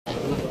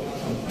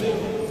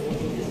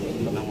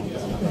pernah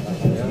mempersangkakan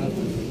saya,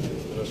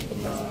 terus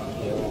pernah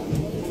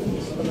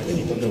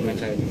jadi konsumen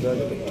saya juga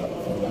gitu,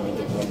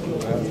 meminjam uang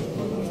juga.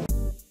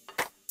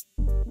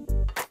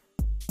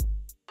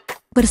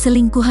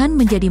 Perselingkuhan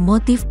menjadi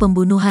motif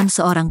pembunuhan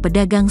seorang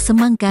pedagang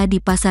semangka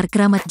di Pasar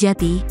Kramat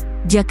Jati,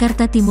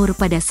 Jakarta Timur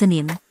pada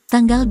Senin,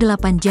 tanggal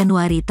 8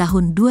 Januari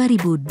tahun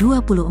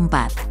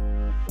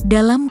 2024.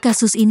 Dalam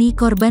kasus ini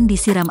korban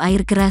disiram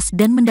air keras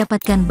dan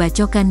mendapatkan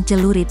bacokan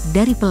celurit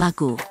dari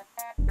pelaku.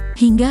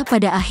 Hingga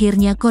pada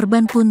akhirnya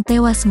korban pun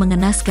tewas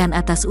mengenaskan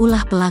atas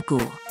ulah pelaku.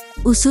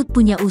 Usut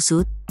punya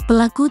usut,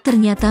 pelaku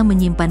ternyata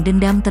menyimpan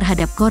dendam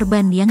terhadap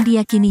korban yang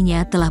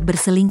diyakininya telah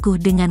berselingkuh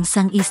dengan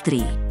sang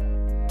istri.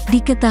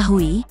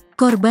 Diketahui,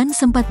 korban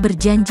sempat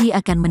berjanji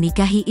akan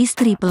menikahi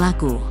istri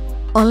pelaku.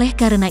 Oleh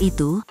karena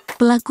itu,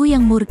 pelaku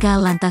yang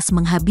murka lantas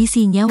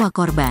menghabisi nyawa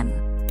korban.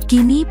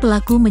 Kini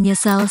pelaku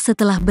menyesal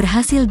setelah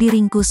berhasil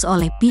diringkus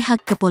oleh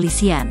pihak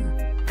kepolisian.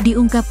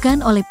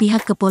 Diungkapkan oleh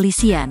pihak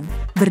kepolisian,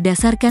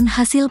 berdasarkan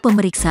hasil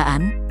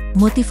pemeriksaan,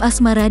 motif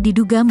asmara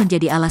diduga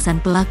menjadi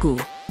alasan pelaku,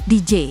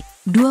 DJ,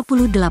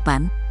 28,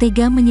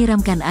 tega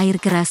menyiramkan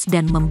air keras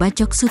dan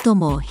membacok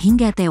Sutomo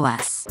hingga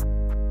tewas.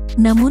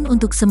 Namun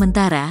untuk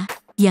sementara,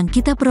 yang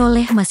kita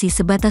peroleh masih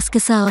sebatas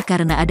kesal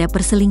karena ada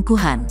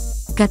perselingkuhan,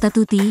 kata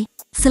Tuti,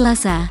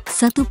 Selasa,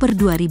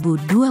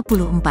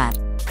 1/2024.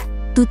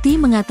 Tuti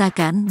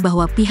mengatakan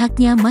bahwa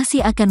pihaknya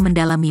masih akan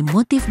mendalami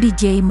motif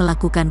DJ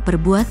melakukan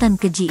perbuatan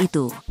keji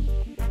itu.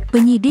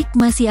 Penyidik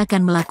masih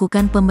akan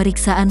melakukan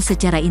pemeriksaan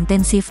secara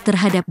intensif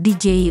terhadap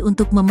DJ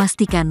untuk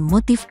memastikan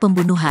motif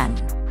pembunuhan.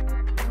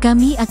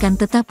 Kami akan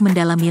tetap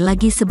mendalami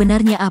lagi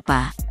sebenarnya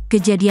apa,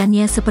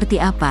 kejadiannya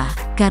seperti apa,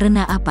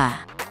 karena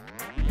apa.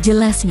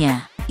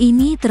 Jelasnya,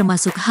 ini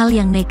termasuk hal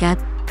yang nekat,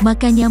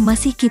 makanya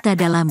masih kita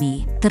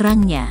dalami,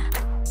 terangnya.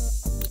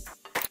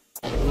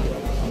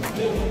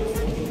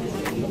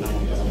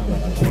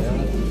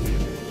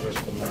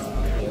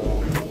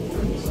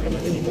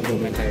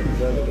 Konsumen saya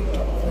juga gitu,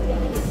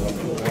 meminjam uang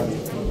juga.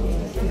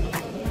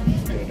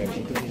 Dari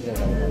situ bisa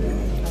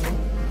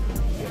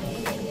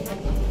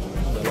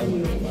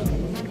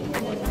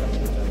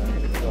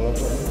kalau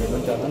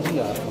rencana sih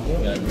nggak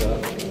ada,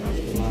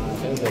 cuma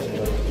saya udah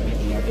sempat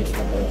niatin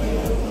kalau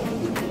bisa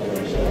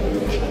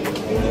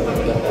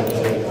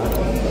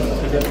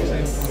tidak bisa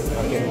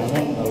pakai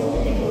ngomong kalau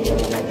tanggung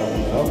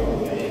jawab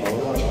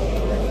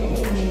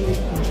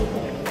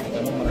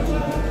kamu merasa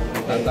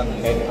ditantang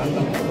kayak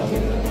ditantang karena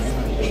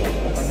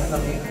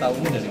kami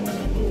tahunya dari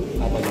mana?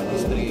 Apa yang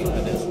istri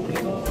ada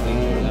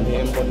dengan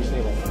handphone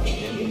istri Pak.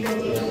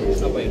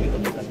 Apa yang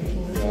ditemukan?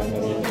 Ya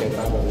dari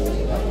cetak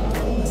dari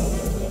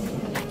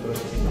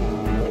terus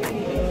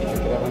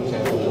akhirnya kan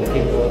saya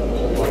hubungin ke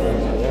keluarga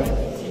saya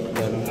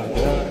dan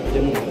akhirnya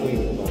dia mengakui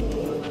itu Pak.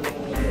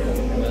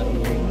 Baru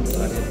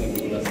terakhir di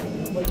bulan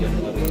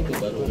Januari itu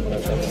baru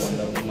merasa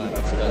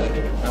marah sekali.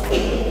 Apa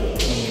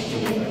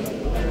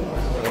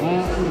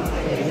memicu?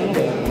 Karena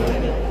gimana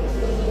ya?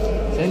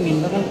 Saya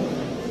minta kan,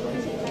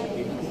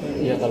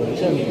 ya kalau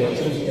bisa biar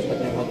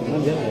secepatnya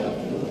Fatima biar ya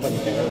cepat.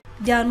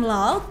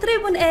 Download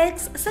Tribun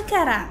X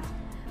sekarang,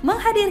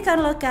 menghadirkan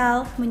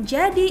lokal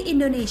menjadi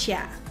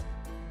Indonesia.